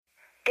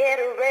Get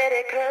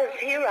ready, 'cause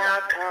here I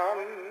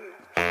come.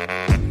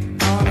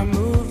 Gonna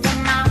move the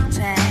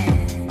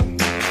mountain,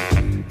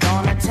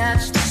 gonna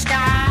touch the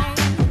sky,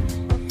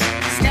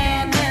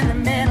 stand in the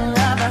middle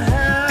of a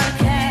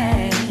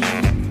hurricane,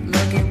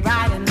 looking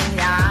right in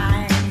the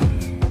eye.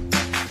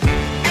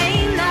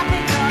 Ain't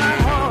nothing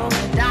gonna hold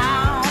me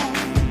down.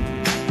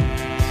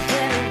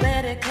 Get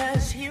ready,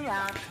 'cause here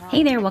I come.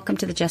 Hey there, welcome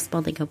to the Just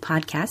Boldly Go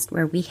podcast,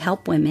 where we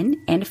help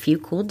women and a few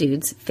cool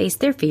dudes face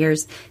their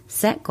fears,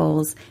 set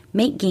goals,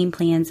 make game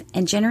plans,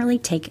 and generally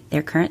take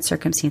their current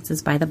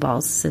circumstances by the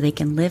balls so they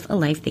can live a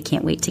life they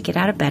can't wait to get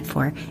out of bed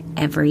for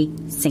every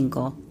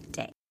single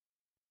day.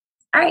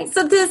 All right,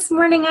 so this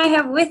morning I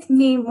have with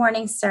me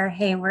Morningstar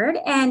Hayward,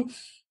 and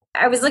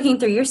I was looking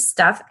through your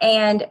stuff,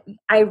 and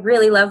I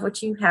really love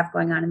what you have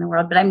going on in the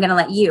world, but I'm going to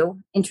let you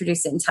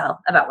introduce it and tell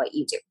about what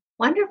you do.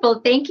 Wonderful.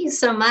 Thank you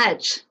so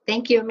much.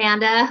 Thank you,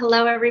 Amanda.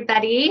 Hello,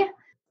 everybody.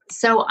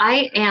 So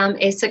I am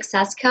a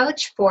success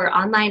coach for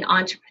online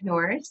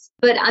entrepreneurs.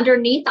 But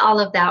underneath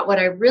all of that, what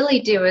I really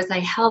do is I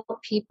help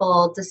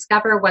people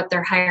discover what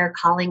their higher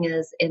calling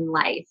is in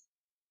life.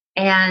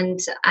 And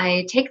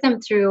I take them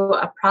through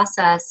a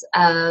process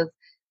of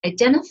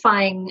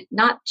identifying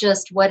not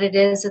just what it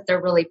is that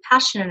they're really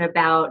passionate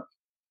about,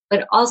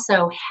 but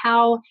also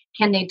how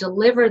can they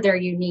deliver their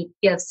unique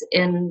gifts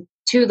into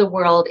the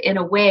world in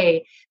a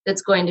way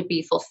that's going to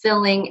be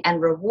fulfilling and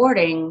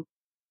rewarding,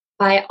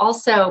 by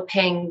also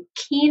paying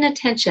keen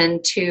attention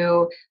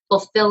to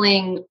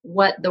fulfilling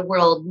what the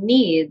world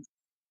needs,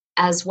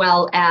 as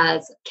well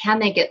as can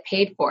they get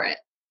paid for it?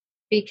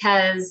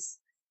 Because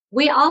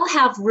we all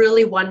have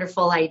really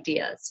wonderful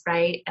ideas,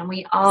 right? And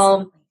we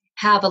all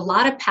have a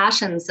lot of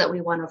passions that we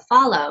want to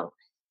follow.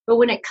 But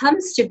when it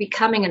comes to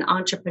becoming an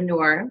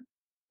entrepreneur,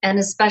 and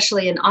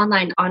especially an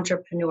online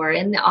entrepreneur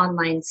in the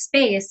online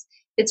space,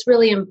 it's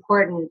really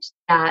important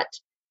that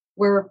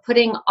we're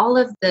putting all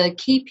of the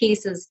key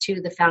pieces to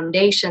the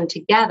foundation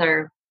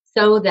together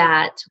so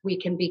that we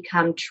can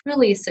become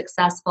truly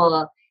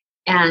successful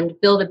and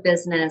build a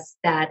business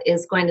that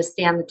is going to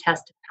stand the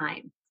test of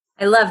time.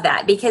 I love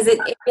that, because it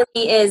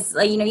really is,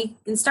 like, you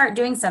can start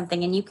doing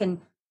something and you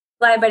can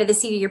fly by the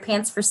seat of your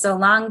pants for so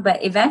long,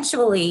 but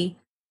eventually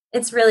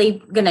it's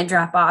really going to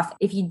drop off.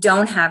 If you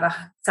don't have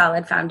a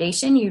solid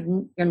foundation,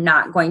 you're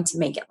not going to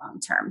make it long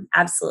term.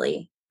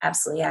 Absolutely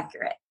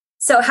accurate.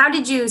 So how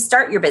did you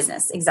start your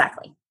business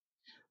exactly?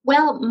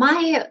 Well,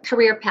 my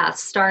career path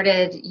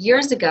started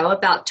years ago,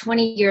 about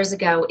 20 years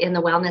ago, in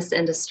the wellness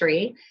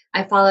industry.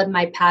 I followed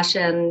my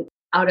passion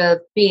out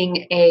of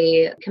being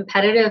a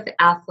competitive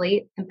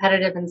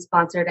and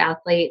sponsored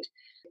athlete,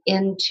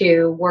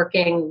 into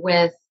working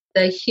with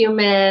the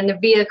human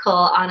vehicle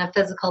on a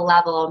physical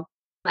level.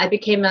 I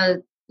became a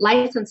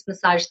licensed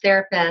massage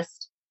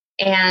therapist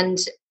and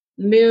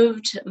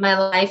moved my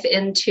life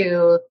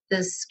into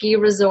the ski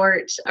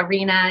resort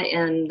arena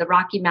in the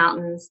Rocky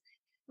Mountains.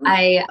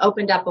 I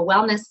opened up a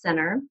wellness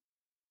center,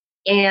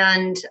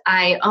 and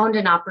I owned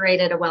and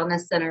operated a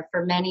wellness center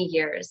for many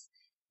years.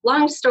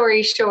 Long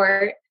story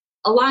short,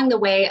 along the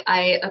way,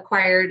 I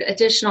acquired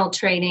additional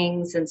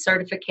trainings and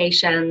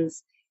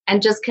certifications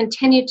and just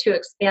continued to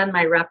expand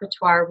my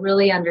repertoire,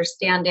 really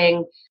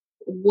understanding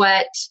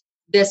what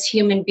this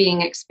human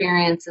being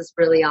experience is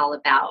really all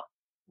about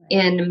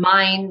in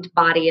mind,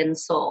 body, and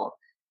soul,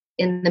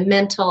 in the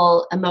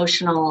mental,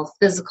 emotional,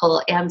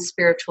 physical, and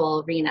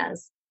spiritual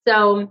arenas.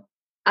 So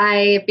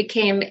I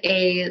became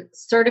a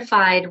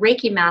certified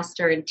Reiki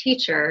master and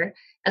teacher,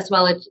 as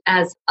well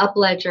as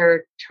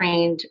Upledger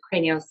trained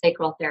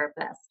craniosacral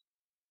therapist.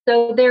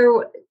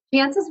 So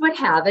chances would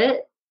have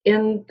it,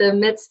 in the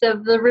midst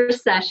of the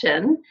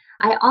recession,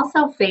 I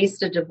also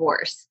faced a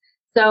divorce.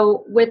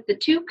 So with the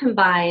two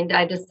combined,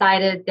 I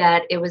decided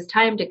that it was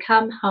time to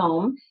come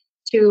home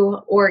to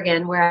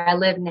Oregon, where I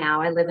live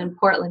now. I live in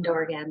Portland,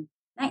 Oregon.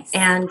 Nice.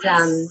 And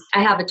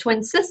I have a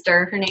twin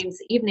sister. Her name's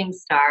Evening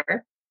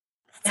Star,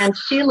 and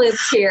she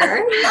lives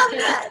here.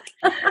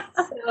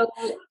 So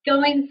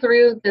going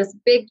through this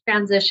big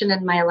transition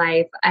in my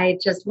life, I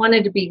just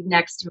wanted to be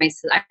next to my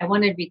sister. I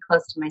wanted to be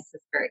close to my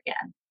sister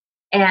again.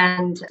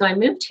 And so I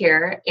moved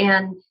here,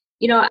 and,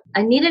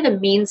 I needed a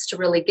means to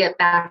really get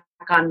back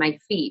on my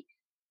feet.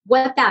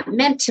 What that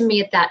meant to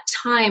me at that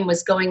time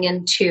was going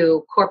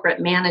into corporate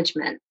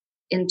management,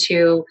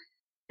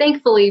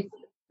 thankfully,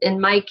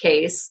 in my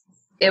case,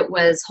 it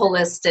was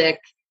holistic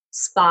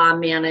spa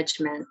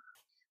management.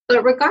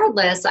 But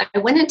regardless, I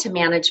went into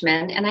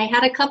management, and I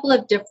had a couple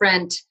of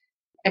different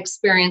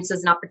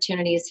experiences and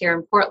opportunities here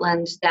in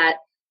Portland that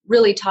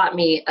really taught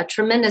me a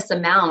tremendous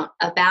amount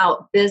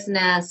about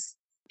business,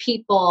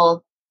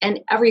 people,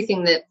 and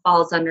everything that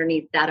falls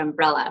underneath that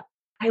umbrella.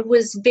 I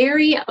was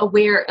very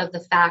aware of the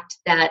fact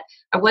that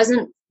I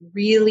wasn't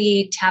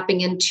really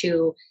tapping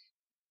into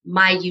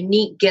my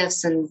unique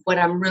gifts and what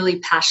I'm really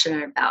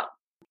passionate about.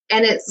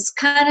 And it's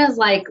kind of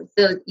like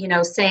the,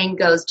 saying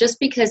goes,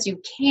 just because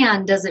you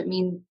can doesn't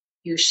mean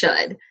you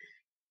should.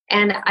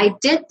 And I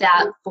did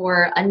that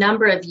for a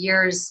number of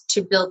years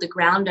to build the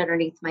ground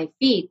underneath my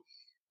feet.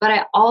 But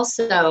I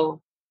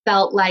also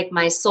felt like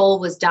my soul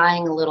was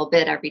dying a little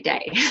bit every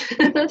day,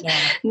 Yeah.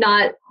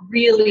 not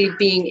really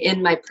being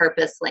in my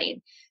purpose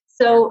lane.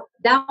 So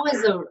that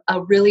was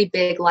a really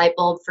big light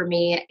bulb for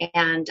me,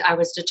 and I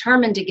was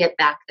determined to get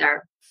back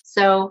there.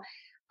 So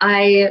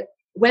I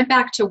went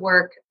back to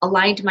work,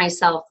 aligned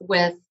myself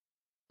with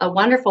a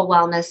wonderful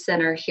wellness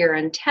center here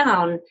in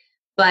town,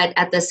 but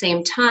at the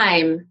same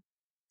time,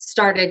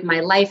 started my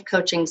life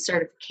coaching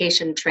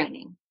certification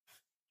training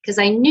because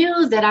I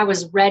knew that I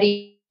was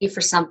ready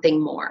for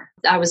something more.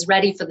 I was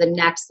ready for the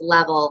next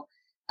level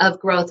of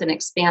growth and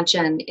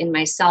expansion in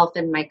myself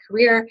and my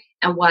career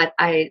and what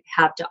I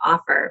have to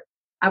offer.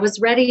 I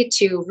was ready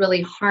to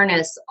really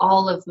harness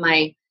all of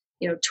my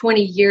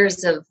 20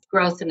 years of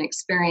growth and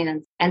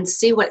experience and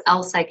see what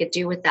else I could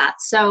do with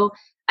that. So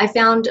I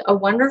found a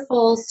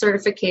wonderful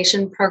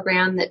certification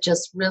program that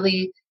just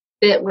really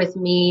fit with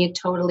me,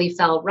 totally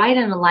fell right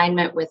in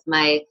alignment with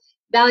my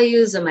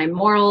values and my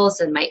morals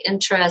and my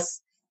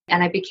interests.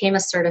 And I became a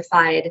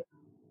certified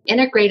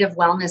integrative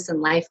wellness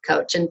and life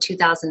coach in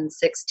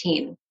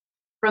 2016.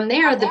 From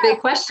there, the big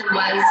question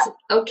was,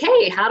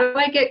 okay, how do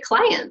I get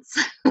clients?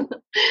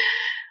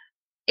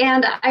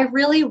 And I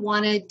really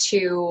wanted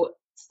to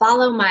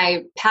follow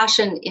my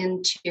passion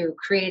into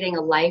creating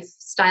a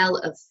lifestyle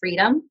of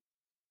freedom.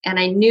 And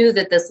I knew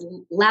that this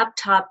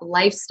laptop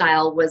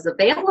lifestyle was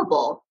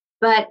available.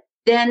 But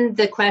then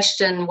the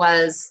question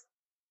was,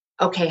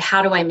 okay,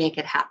 how do I make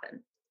it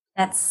happen?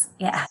 That's,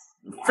 yeah.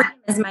 Freedom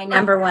is my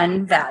number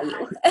one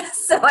value.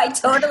 So I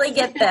totally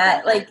get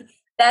that. Like,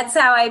 that's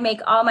how I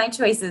make all my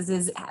choices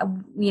is,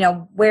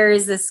 where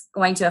is this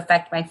going to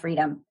affect my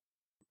freedom?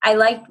 I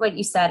liked what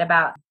you said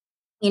about,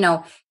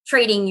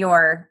 trading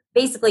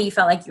basically you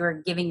felt like you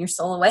were giving your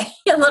soul away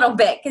a little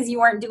bit because you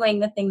weren't doing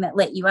the thing that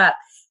lit you up.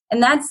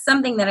 And that's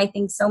something that I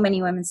think so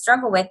many women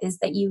struggle with is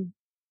that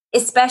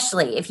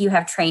especially if you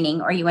have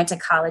training or you went to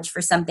college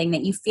for something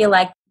that you feel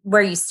like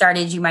where you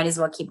started, you might as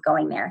well keep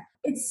going there.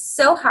 It's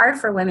so hard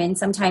for women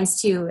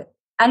sometimes to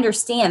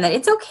understand that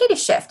it's okay to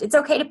shift. It's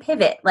okay to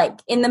pivot, like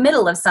in the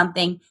middle of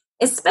something,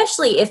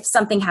 especially if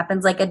something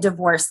happens like a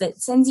divorce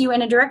that sends you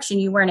in a direction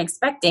you weren't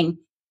expecting.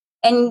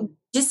 And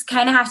just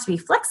kind of have to be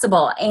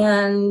flexible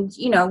and,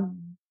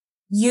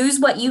 use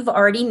what you've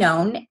already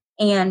known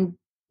and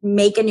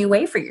make a new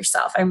way for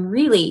yourself. I'm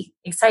really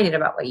excited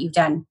about what you've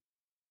done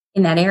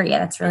in that area.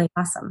 That's really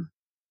awesome.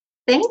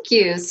 Thank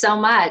you so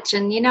much.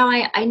 And,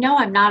 I know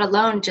I'm not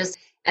alone, just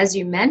as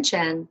you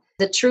mentioned.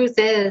 The truth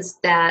is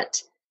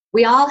that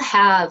we all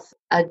have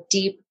a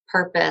deep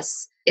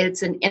purpose.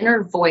 It's an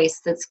inner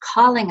voice that's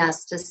calling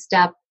us to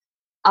step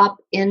up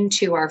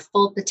into our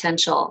full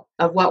potential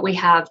of what we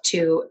have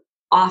to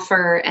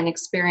offer and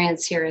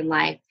experience here in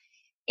life.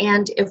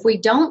 And if we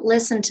don't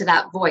listen to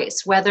that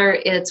voice, whether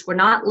it's we're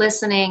not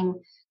listening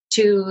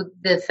to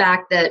the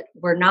fact that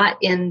we're not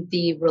in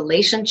the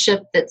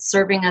relationship that's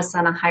serving us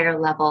on a higher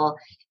level,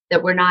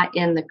 that we're not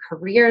in the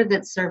career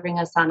that's serving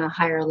us on a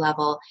higher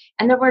level,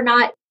 and that we're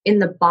not in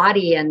the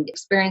body and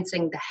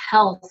experiencing the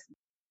health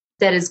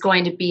that is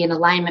going to be in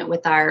alignment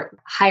with our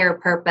higher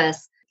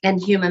purpose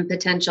and human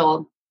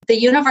potential, the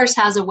universe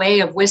has a way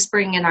of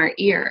whispering in our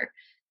ear,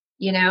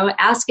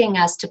 asking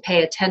us to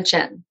pay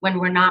attention when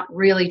we're not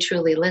really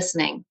truly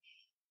listening.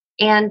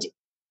 And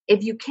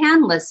if you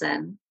can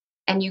listen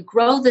and you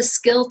grow the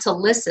skill to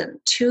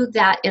listen to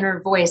that inner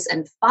voice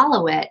and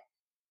follow it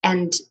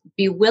and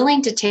be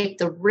willing to take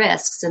the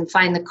risks and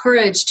find the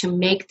courage to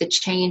make the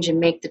change and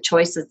make the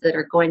choices that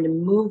are going to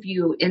move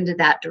you into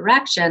that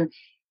direction,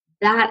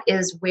 that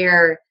is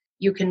where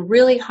you can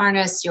really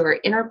harness your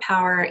inner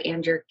power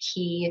and your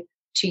key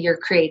to your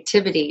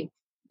creativity.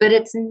 But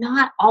it's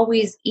not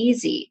always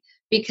easy.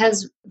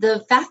 Because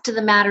the fact of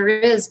the matter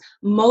is,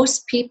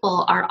 most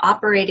people are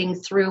operating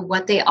through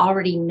what they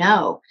already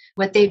know,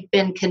 what they've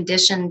been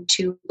conditioned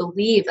to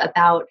believe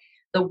about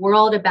the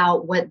world,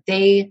 about what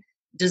they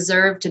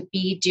deserve to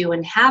be, do,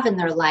 and have in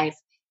their life.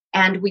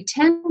 And we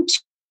tend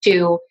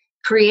to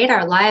create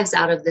our lives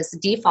out of this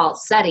default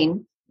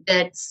setting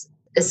that's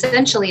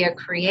essentially a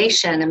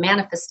creation, a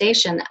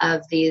manifestation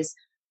of these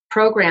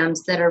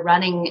programs that are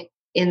running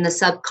in the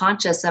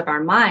subconscious of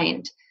our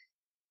mind.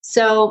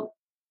 So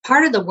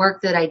part of the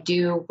work that I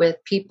do with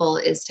people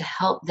is to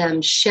help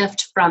them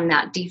shift from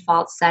that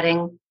default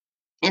setting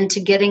into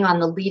getting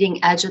on the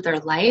leading edge of their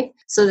life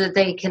so that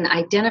they can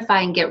identify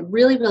and get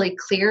really, really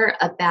clear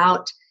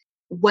about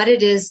what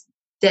it is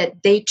that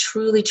they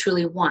truly,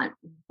 truly want.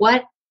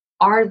 What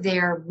are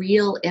their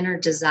real inner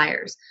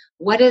desires?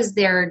 What is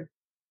their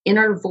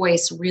inner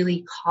voice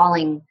really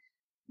calling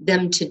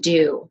them to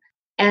do?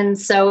 And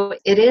so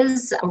it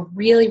is a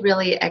really,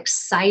 really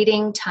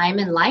exciting time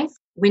in life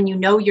when you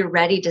know you're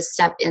ready to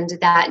step into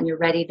that and you're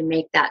ready to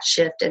make that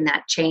shift and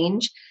that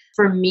change.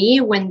 For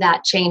me, when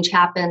that change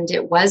happened,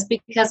 it was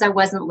because I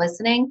wasn't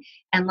listening.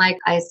 And like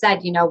I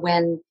said,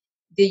 when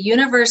the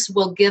universe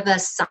will give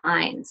us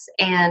signs,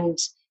 and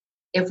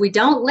if we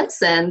don't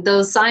listen,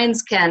 those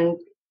signs can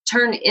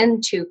turn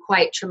into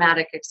quite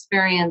traumatic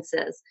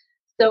experiences.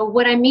 So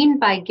what I mean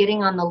by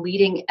getting on the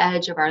leading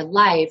edge of our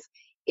life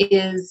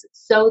is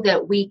so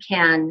that we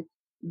can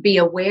be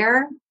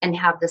aware and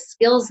have the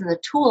skills and the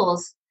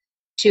tools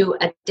to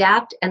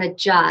adapt and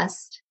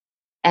adjust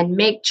and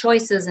make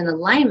choices in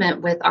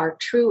alignment with our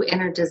true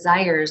inner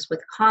desires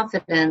with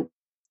confidence,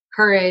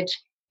 courage,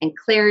 and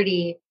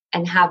clarity,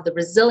 and have the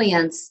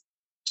resilience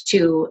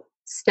to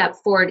step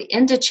forward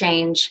into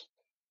change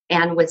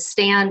and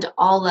withstand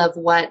all of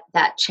what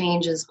that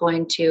change is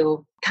going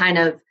to kind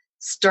of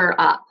stir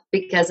up.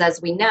 Because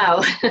as we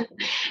know,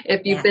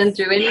 if you've been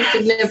through any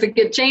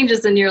significant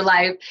changes in your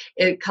life,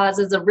 it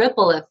causes a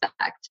ripple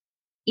effect.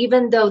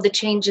 Even though the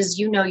changes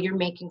you're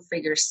making for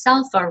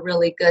yourself are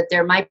really good,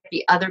 there might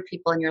be other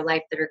people in your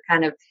life that are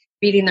kind of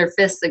beating their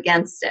fists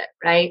against it,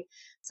 right?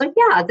 So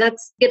yeah,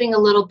 that's getting a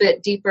little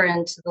bit deeper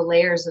into the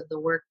layers of the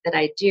work that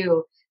I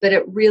do, but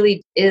it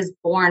really is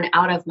born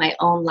out of my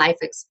own life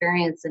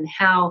experience and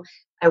how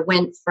I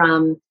went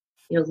from,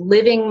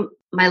 living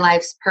my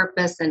life's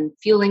purpose and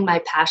fueling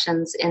my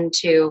passions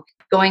into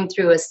going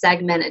through a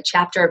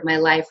chapter of my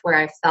life where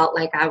I felt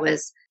like I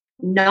was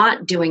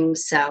not doing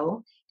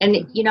so. And,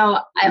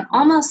 I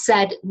almost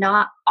said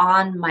not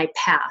on my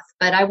path,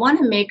 but I want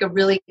to make a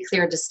really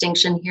clear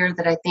distinction here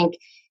that I think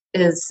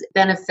is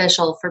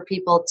beneficial for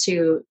people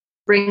to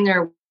bring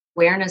their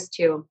awareness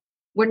to.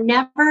 We're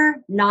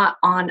never not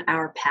on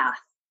our path.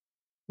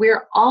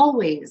 We're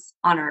always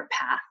on our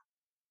path.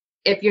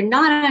 If you're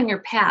not on your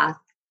path,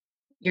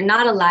 you're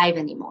not alive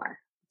anymore.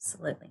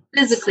 Absolutely.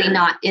 Physically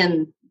not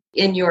in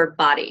your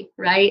body,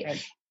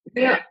 right?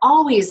 We're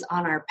always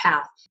on our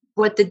path.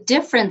 What the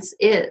difference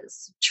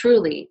is,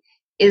 truly,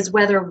 is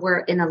whether we're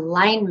in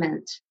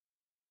alignment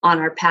on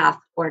our path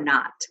or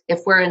not. If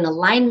we're in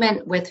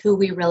alignment with who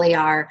we really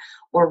are,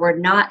 or we're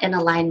not in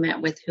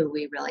alignment with who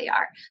we really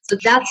are. So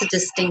that's a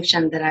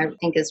distinction that I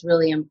think is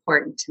really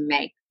important to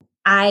make.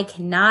 I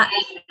cannot,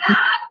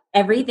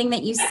 everything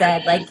that you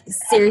said,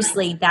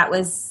 seriously, that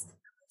was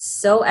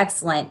so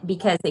excellent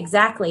because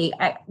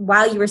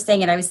while you were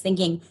saying it, I was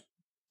thinking,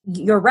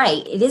 you're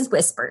right. It is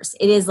whispers.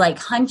 It is like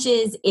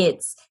hunches.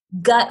 It's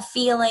gut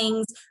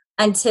feelings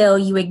until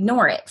you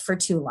ignore it for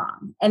too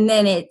long. And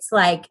then it's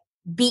like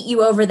beat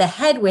you over the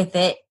head with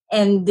it.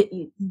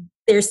 And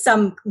there's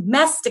some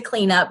mess to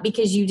clean up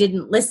because you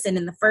didn't listen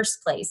in the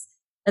first place.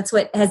 That's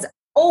what has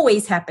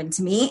always happened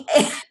to me.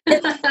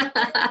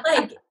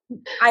 Like,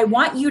 I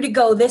want you to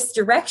go this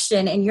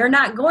direction and you're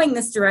not going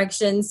this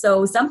direction.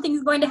 So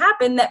something's going to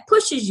happen that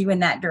pushes you in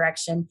that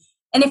direction.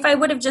 And if I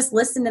would have just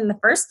listened in the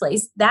first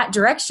place, that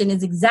direction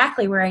is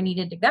exactly where I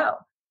needed to go.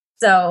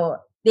 So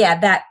yeah,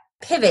 that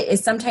pivot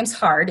is sometimes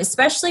hard,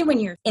 especially when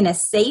you're in a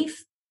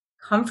safe,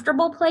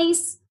 comfortable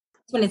place,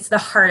 when it's the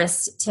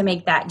hardest to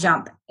make that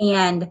jump.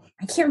 And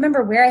I can't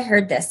remember where I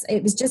heard this.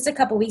 It was just a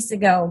couple weeks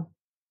ago.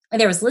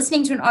 I was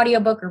listening to an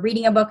audiobook or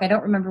reading a book. I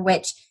don't remember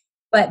which,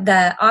 but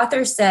the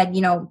author said,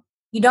 you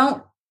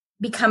don't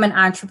become an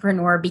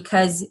entrepreneur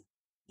because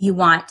you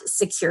want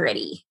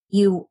security.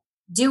 You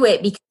do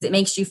it because it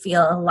makes you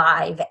feel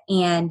alive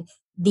and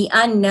the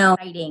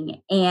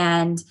unknown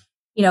and,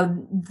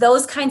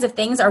 those kinds of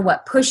things are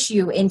what push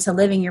you into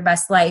living your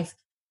best life.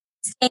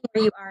 Staying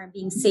where you are and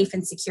being safe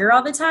and secure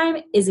all the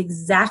time is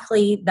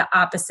exactly the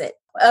opposite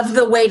of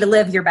the way to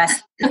live your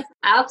best life.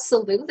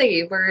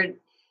 Absolutely. We're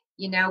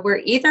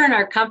either in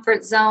our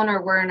comfort zone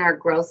or we're in our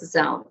growth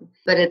zone,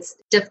 but it's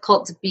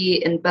difficult to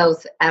be in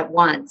both at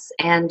once.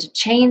 And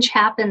change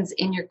happens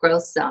in your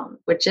growth zone,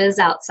 which is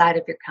outside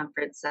of your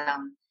comfort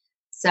zone.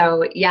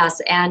 So yes,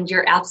 and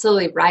you're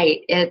absolutely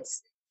right.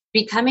 It's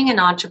becoming an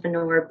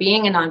entrepreneur,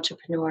 being an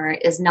entrepreneur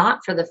is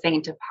not for the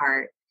faint of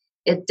heart.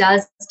 It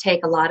does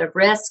take a lot of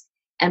risk.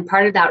 And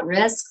part of that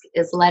risk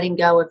is letting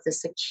go of the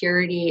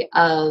security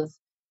of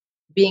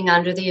being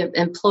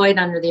employed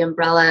under the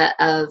umbrella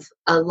of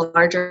a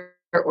larger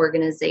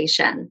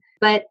organization.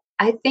 But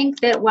I think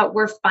that what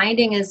we're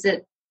finding is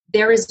that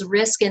there is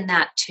risk in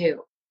that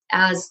too.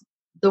 As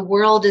the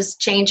world is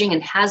changing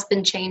and has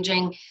been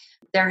changing,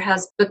 there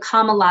has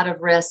become a lot of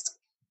risk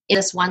in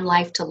this one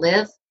life to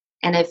live.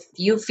 And if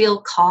you feel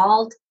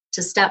called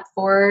to step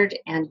forward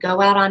and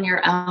go out on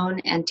your own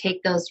and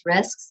take those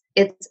risks,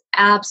 it's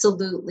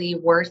absolutely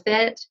worth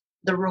it.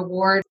 The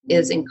reward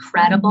is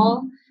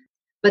incredible.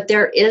 But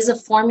there is a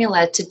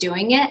formula to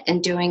doing it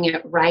and doing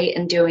it right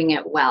and doing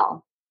it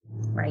well.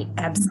 Right.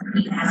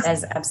 Absolutely. That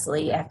is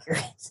absolutely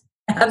accurate.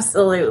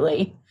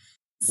 Absolutely.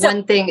 So,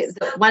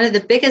 one of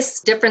the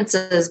biggest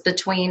differences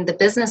between the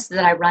business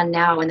that I run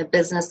now and the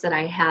business that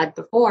I had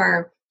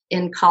before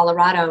in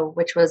Colorado,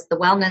 which was the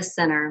Wellness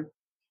Center,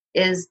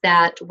 is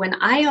that when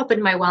I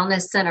opened my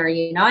Wellness Center,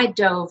 I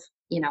dove,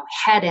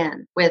 head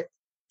in with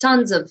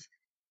tons of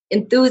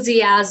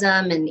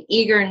enthusiasm and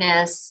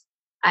eagerness.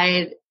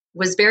 I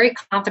was very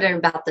confident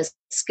about the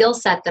skill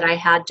set that I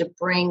had to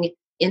bring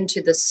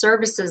into the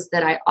services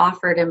that I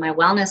offered in my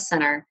Wellness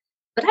Center,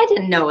 but I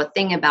didn't know a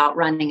thing about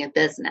running a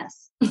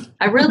business.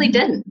 I really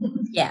didn't.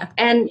 Yeah.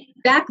 And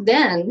back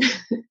then,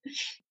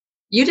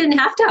 you didn't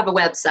have to have a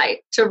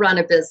website to run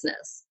a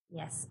business.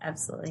 Yes,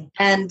 absolutely.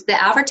 And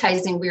the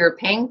advertising we were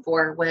paying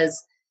for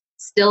was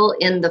still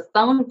in the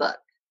phone book.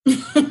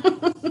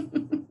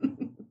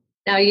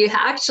 Now, you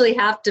actually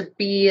have to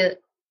be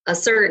a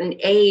certain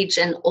age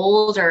and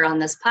older on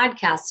this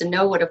podcast to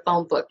know what a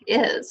phone book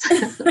is.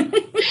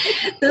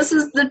 This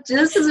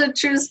is a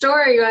true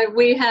story.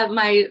 We have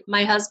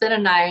my husband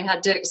and I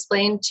had to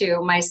explain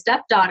to my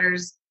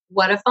stepdaughters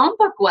what a phone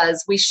book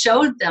was. We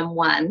showed them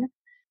one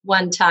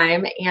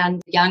time,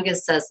 and the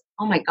youngest says,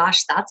 "Oh my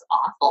gosh, that's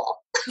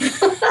awful."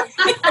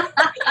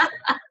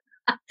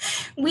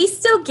 We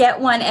still get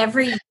one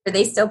every year.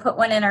 They still put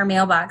one in our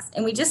mailbox,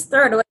 and we just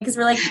throw it away because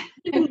we're like,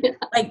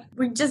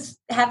 we just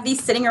have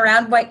these sitting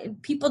around.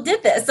 What people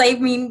did this? I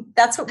mean,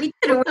 that's what we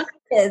did when we were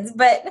kids.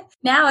 But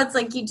now it's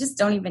like you just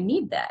don't even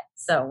need that.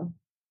 So,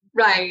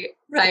 right.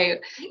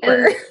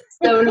 And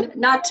so,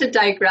 not to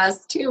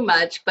digress too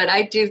much, but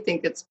I do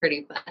think it's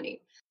pretty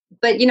funny.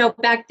 But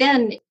back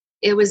then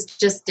it was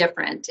just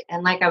different,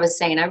 and like I was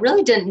saying, I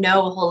really didn't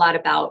know a whole lot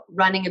about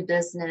running a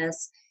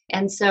business,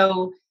 and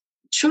so.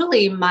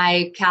 Truly,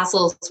 my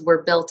castles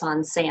were built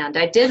on sand.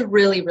 I did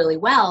really, really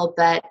well,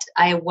 but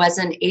I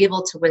wasn't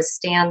able to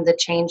withstand the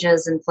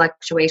changes and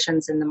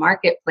fluctuations in the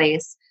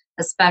marketplace,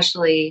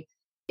 especially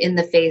in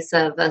the face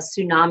of a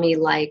tsunami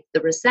like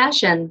the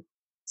recession.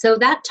 So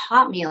that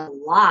taught me a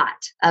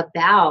lot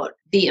about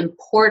the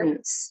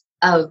importance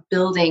of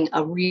building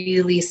a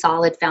really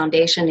solid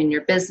foundation in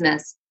your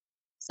business.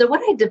 So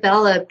what I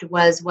developed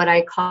was what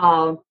I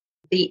call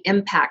the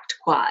Impact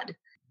Quad,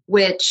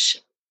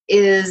 which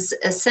is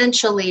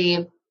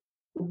essentially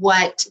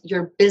what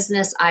your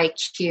business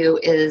IQ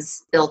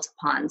is built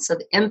upon. So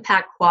the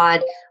Impact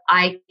Quad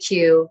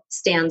IQ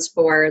stands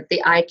for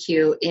the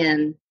IQ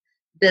in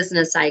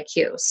business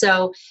IQ.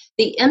 So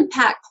the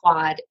Impact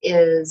Quad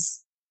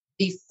is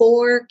the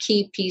 4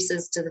 key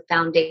pieces to the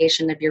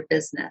foundation of your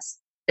business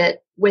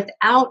that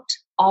without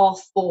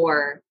all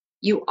 4,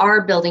 you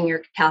are building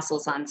your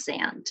castles on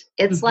sand.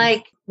 It's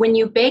like when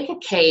you bake a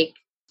cake,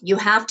 you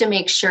have to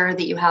make sure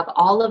that you have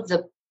all of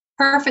the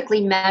perfectly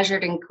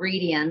measured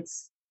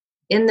ingredients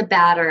in the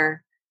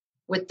batter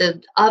with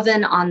the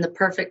oven on the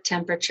perfect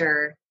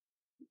temperature.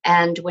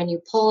 And when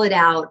you pull it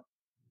out,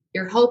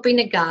 you're hoping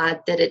to God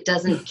that it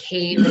doesn't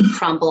cave and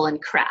crumble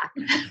and crack.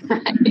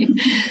 Right?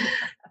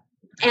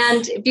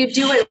 And if you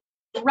do it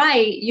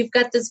right, you've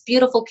got this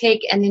beautiful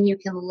cake, and then you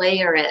can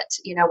layer it,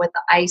 with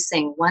the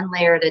icing, one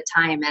layer at a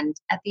time. And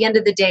at the end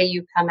of the day,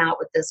 you come out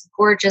with this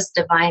gorgeous,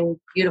 divine,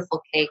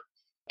 beautiful cake.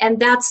 And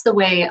that's the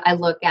way I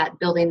look at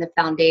building the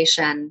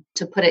foundation,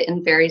 to put it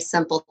in very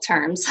simple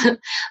terms,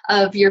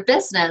 of your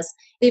business.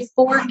 The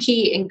 4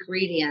 key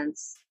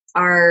ingredients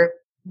are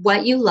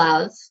what you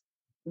love,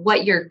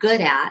 what you're good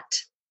at,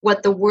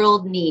 what the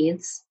world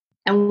needs,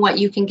 and what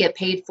you can get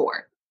paid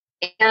for.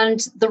 And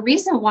the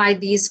reason why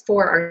these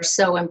 4 are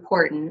so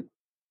important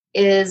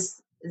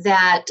is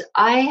that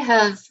I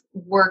have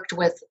worked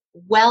with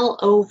well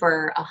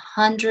over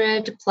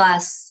 100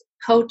 plus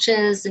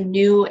coaches,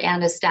 new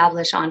and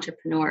established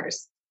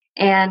entrepreneurs.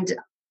 And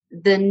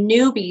the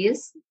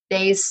newbies,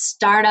 they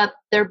start up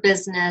their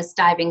business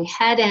diving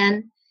head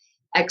in,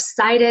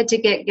 excited to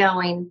get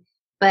going,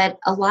 but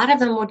a lot of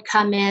them would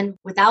come in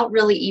without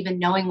really even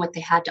knowing what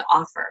they had to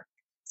offer.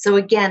 So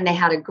again, they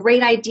had a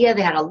great idea,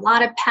 they had a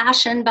lot of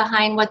passion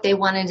behind what they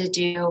wanted to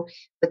do,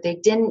 but they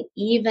didn't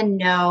even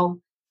know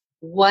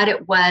what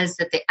it was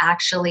that they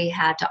actually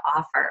had to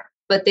offer.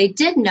 But they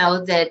did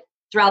know that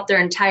throughout their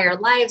entire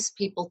lives,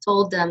 people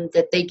told them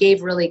that they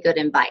gave really good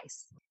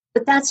advice.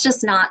 But that's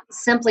just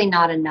simply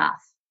not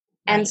enough.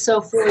 And so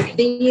for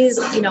these,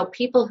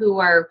 people who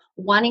are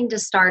wanting to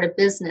start a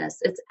business,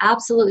 it's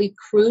absolutely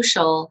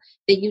crucial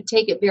that you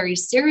take it very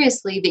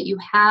seriously, that you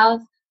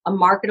have a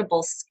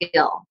marketable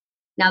skill.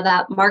 Now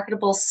that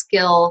marketable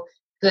skill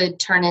could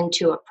turn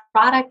into a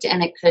product,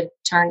 and it could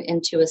turn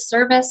into a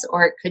service,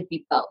 or it could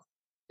be both.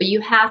 But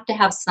you have to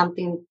have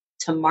something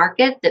to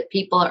market that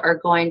people are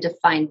going to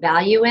find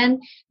value in,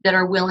 that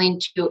are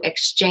willing to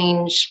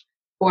exchange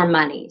for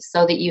money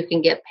so that you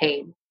can get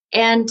paid.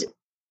 And,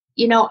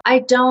 I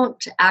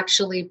don't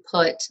actually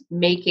put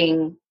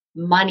making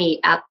money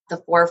at the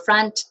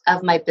forefront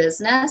of my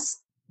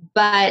business,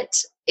 but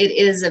it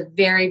is a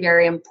very,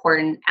 very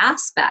important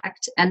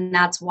aspect. And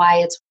that's why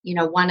it's,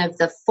 one of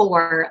the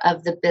 4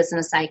 of the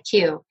business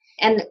IQ.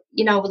 And,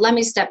 let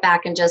me step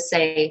back and just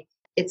say,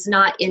 it's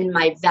not in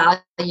my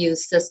value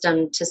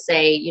system to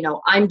say,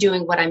 I'm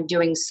doing what I'm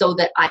doing so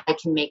that I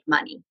can make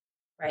money.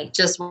 Right.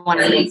 Just want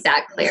to make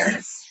that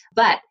clear.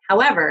 But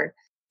however,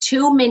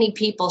 too many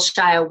people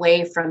shy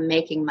away from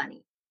making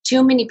money.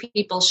 Too many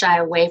people shy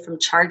away from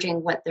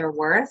charging what they're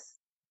worth.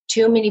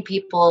 Too many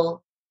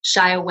people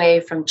shy away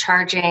from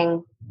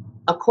charging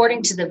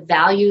according to the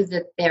value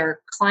that their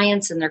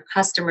clients and their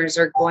customers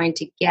are going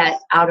to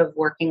get out of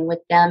working with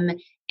them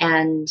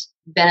and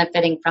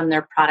benefiting from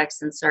their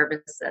products and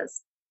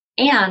services.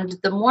 And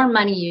the more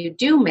money you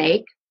do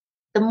make,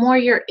 the more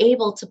you're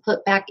able to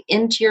put back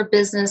into your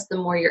business, the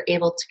more you're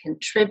able to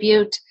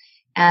contribute,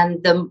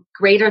 and the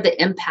greater the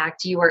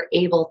impact you are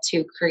able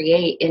to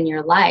create in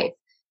your life,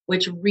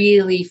 which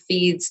really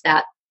feeds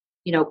that,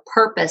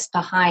 purpose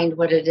behind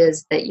what it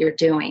is that you're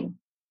doing.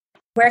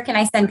 Where can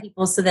I send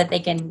people so that they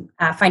can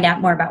find out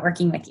more about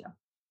working with you?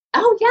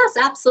 Oh, yes,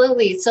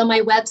 absolutely. So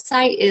my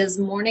website is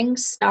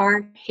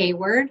Morningstar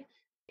Hayward,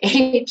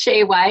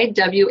 Hayward,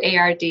 so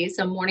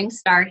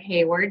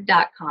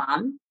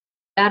morningstarhayward.com.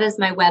 That is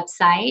my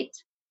website.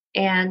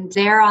 And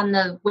there on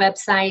the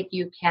website,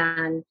 you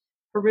can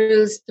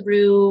peruse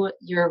through.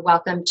 You're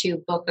welcome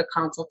to book a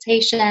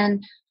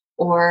consultation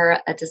or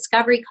a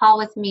discovery call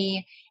with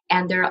me.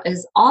 And there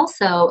is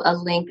also a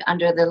link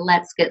under the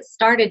Let's Get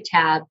Started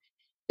tab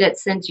that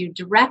sends you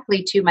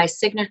directly to my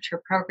signature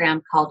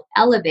program called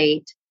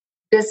Elevate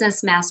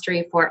Business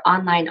Mastery for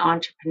Online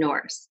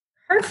Entrepreneurs.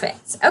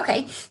 Perfect.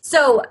 Okay.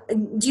 So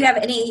do you have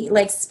any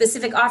like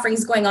specific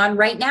offerings going on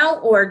right now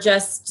or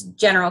just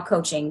general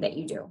coaching that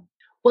you do?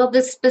 Well,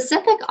 the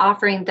specific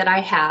offering that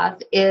I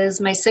have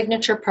is my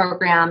signature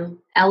program,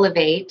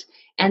 Elevate.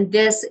 And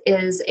this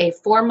is a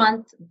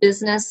 4-month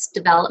business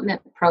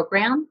development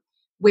program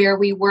where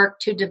we work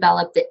to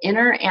develop the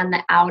inner and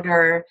the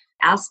outer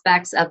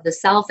aspects of the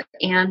self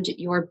and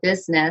your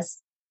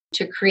business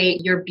to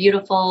create your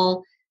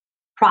beautiful,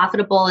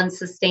 profitable, and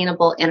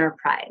sustainable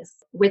enterprise.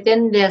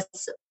 Within this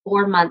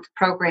 4-month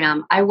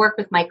program, I work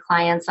with my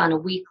clients on a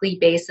weekly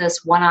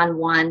basis,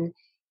 one-on-one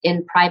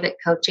in private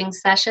coaching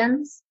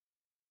sessions,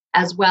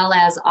 as well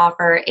as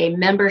offer a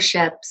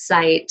membership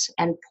site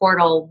and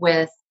portal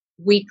with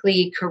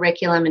weekly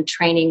curriculum and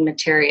training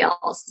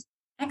materials.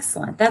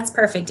 Excellent. That's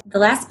perfect. The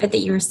last bit that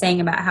you were saying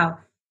about how,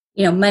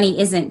 money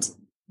isn't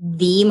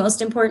the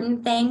most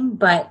important thing,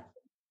 but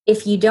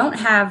if you don't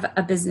have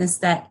a business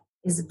that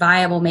is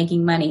viable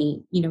making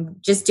money,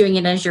 just doing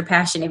it as your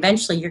passion,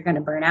 eventually you're going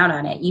to burn out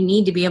on it. You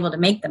need to be able to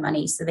make the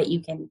money so that you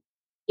can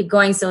keep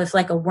going. So if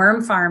like a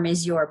worm farm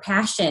is your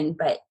passion,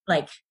 but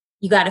like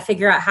you got to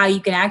figure out how you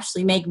can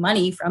actually make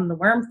money from the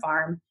worm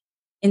farm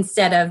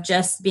instead of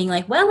just being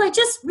like, well, I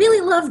just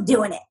really love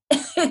doing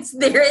it.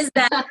 There is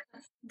that,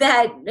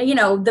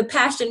 the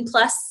passion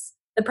plus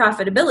the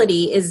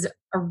profitability is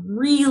a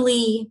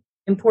really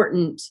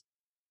important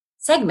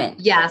segment.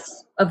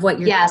 Yes. Of what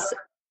you're Yes,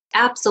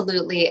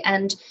 absolutely.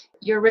 And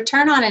your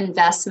return on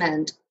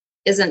investment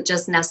isn't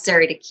just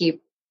necessary to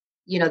keep,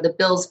 the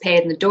bills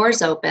paid and the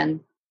doors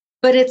open,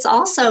 but it's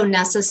also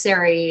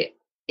necessary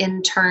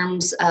in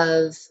terms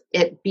of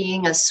it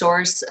being a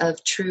source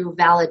of true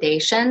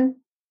validation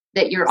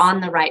that you're on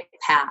the right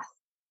path.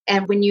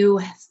 And when you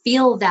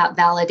feel that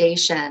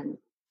validation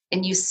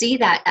and you see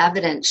that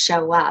evidence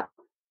show up,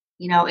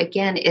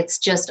 again, it's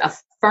just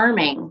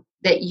affirming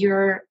that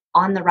you're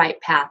on the right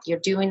path. You're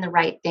doing the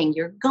right thing.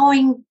 You're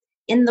going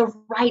in the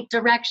right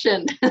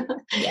direction.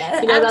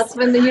 Yeah, that's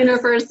when the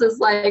universe is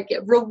like,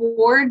 it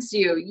rewards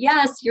you.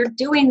 Yes, you're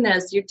doing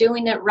this. You're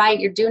doing it right.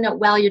 You're doing it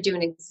well. You're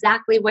doing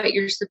exactly what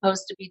you're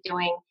supposed to be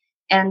doing.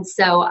 And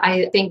so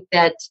I think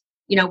that,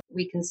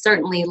 we can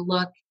certainly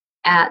look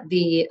at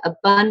the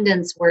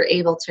abundance we're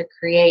able to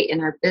create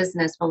in our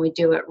business when we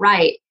do it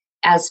right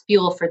as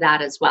fuel for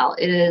that as well.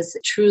 It is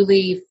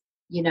truly,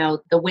 the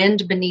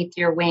wind beneath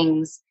your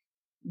wings,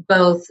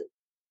 both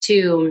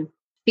to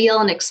feel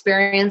and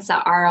experience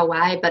that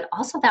ROI, but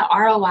also that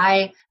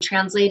ROI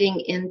translating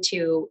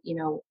into,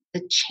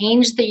 the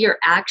change that you're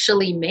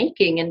actually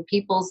making in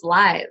people's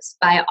lives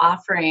by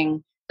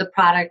offering the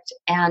product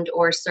and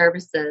or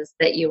services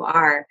that you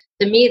are.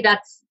 To me,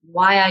 that's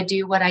why I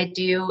do what I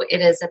do. It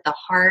is at the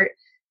heart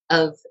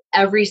of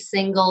every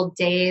single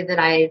day that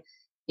I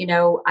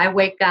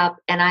wake up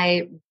and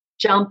I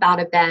jump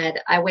out of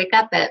bed. I wake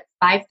up at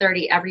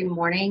 5:30 every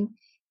morning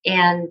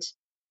and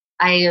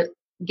I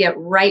get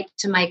right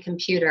to my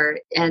computer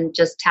and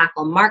just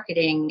tackle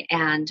marketing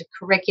and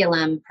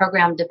curriculum,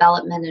 program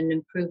development and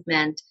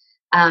improvement.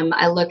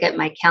 I look at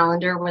my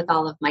calendar with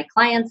all of my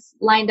clients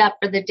lined up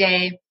for the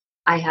day.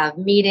 I have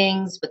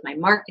meetings with my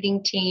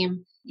marketing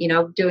team,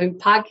 doing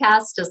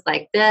podcasts just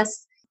like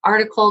this,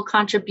 article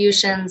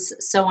contributions,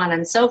 so on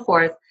and so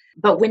forth.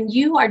 But when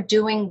you are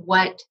doing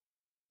what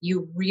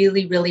you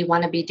really, really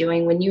want to be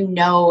doing, when you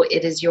know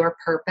it is your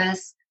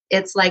purpose,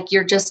 it's like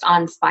you're just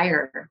on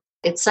fire.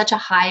 It's such a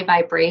high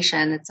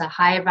vibration. It's a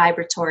high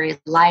vibratory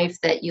life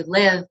that you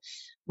live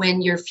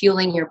when you're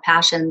fueling your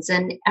passions,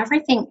 and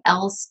everything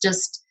else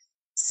just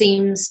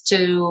seems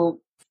to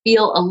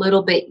feel a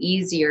little bit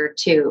easier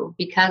too,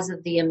 because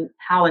of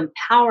how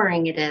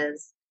empowering it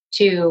is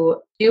to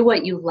do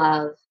what you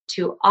love,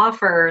 to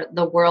offer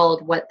the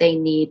world what they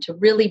need, to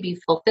really be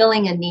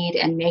fulfilling a need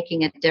and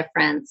making a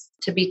difference,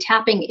 to be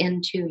tapping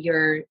into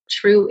your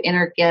true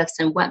inner gifts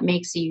and what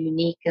makes you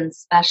unique and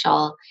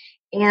special,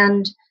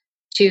 and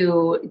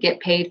to get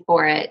paid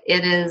for it.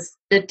 It is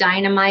the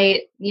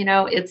dynamite,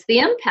 it's the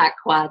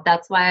impact quad.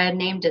 That's why I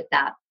named it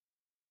that.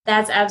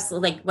 That's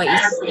absolutely like what you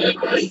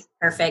said.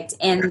 Perfect.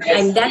 And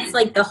that's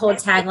like the whole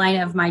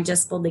tagline of my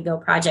Just Boldly Go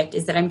project,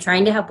 is that I'm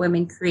trying to help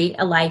women create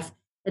a life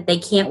that they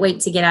can't wait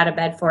to get out of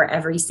bed for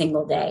every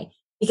single day,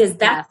 because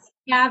that's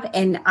what I have.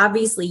 And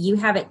obviously you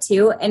have it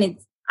too. And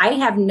I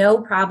have no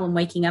problem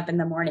waking up in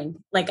the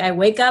morning. Like I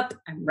wake up,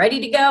 I'm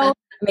ready to go.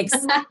 I'm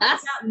excited about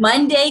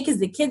Monday because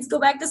the kids go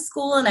back to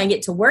school and I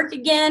get to work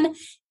again.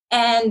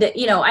 And,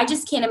 I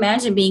just can't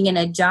imagine being in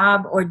a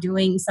job or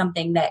doing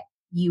something that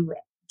you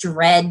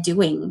dread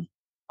doing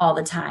all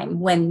the time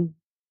when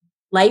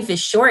life is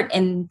short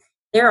and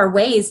there are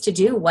ways to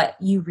do what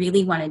you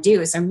really want to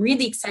do. So I'm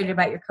really excited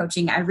about your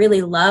coaching. I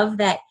really love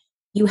that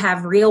you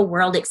have real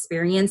world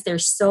experience.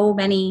 There's so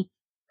many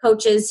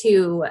coaches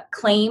who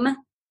claim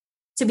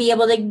to be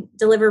able to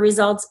deliver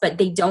results, but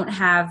they don't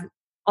have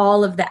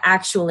all of the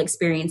actual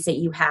experience that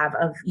you have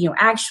of,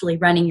 actually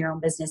running your own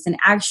business and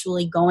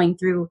actually going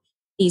through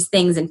these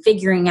things and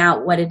figuring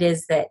out what it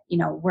is that,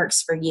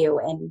 works for you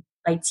and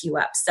lights you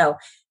up. So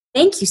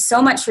thank you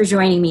so much for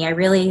joining me. I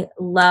really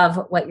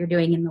love what you're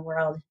doing in the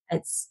world.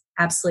 It's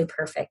absolutely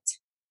perfect.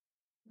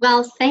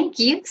 Well, thank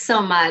you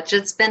so much.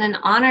 It's been an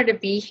honor to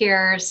be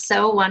here.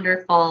 So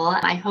wonderful.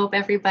 I hope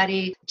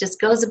everybody just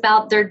goes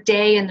about their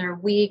day and their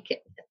week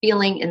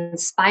feeling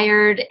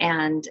inspired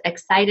and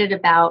excited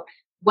about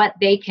what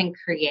they can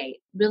create.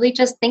 Really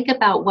just think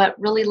about what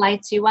really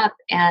lights you up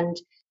and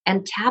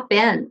tap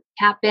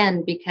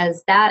in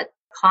because that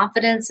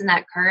confidence and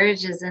that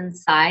courage is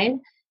inside.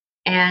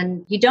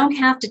 And you don't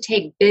have to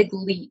take big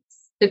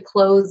leaps to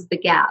close the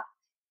gap.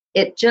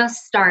 It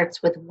just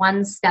starts with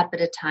one step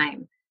at a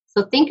time.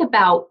 So think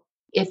about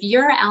if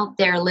you're out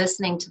there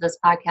listening to this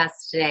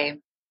podcast today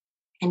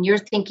and you're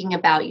thinking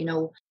about,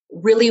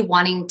 really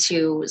wanting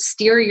to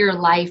steer your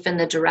life in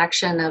the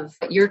direction of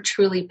what you're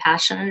truly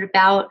passionate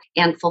about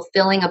and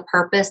fulfilling a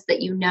purpose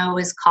that you know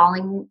is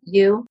calling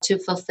you to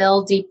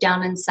fulfill deep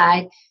down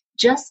inside,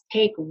 just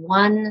take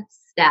one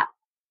step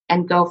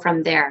and go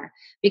from there.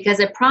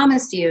 Because I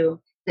promise you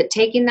that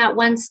taking that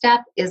one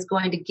step is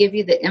going to give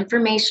you the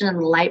information and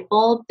the light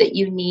bulb that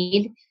you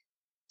need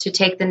to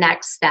take the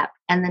next step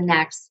and the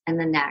next and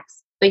the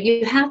next. But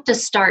you have to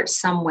start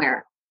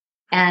somewhere.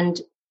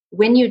 And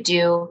when you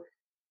do,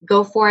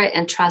 go for it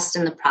and trust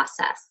in the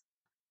process.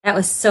 That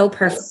was so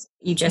perfect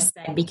you just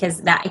said,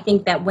 because I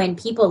think that when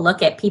people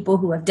look at people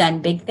who have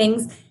done big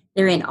things,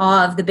 they're in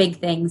awe of the big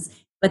things,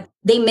 but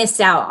they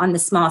miss out on the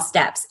small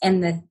steps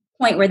and the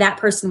point where that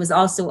person was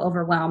also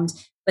overwhelmed,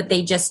 but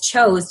they just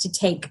chose to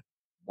take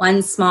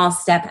one small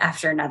step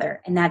after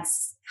another. And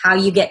that's how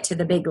you get to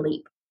the big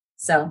leap.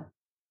 So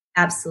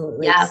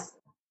absolutely.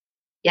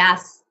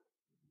 Yes.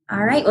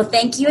 All right. Well,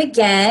 thank you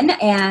again.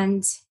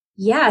 And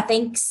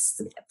thanks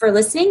for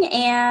listening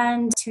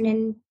and tune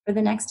in for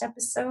the next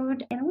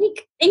episode in a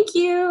week. Thank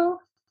you.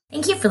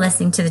 Thank you for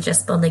listening to the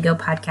Just Boldly Go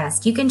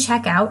podcast. You can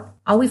check out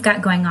all we've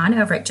got going on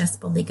over at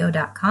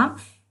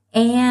justboldlygo.com.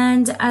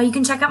 And you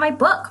can check out my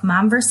book,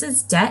 Mom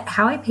vs. Debt,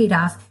 How I Paid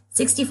Off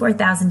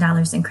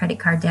 $64,000 in credit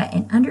card debt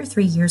in under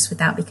 3 years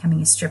without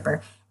becoming a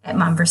stripper at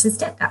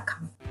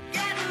momvsdebt.com.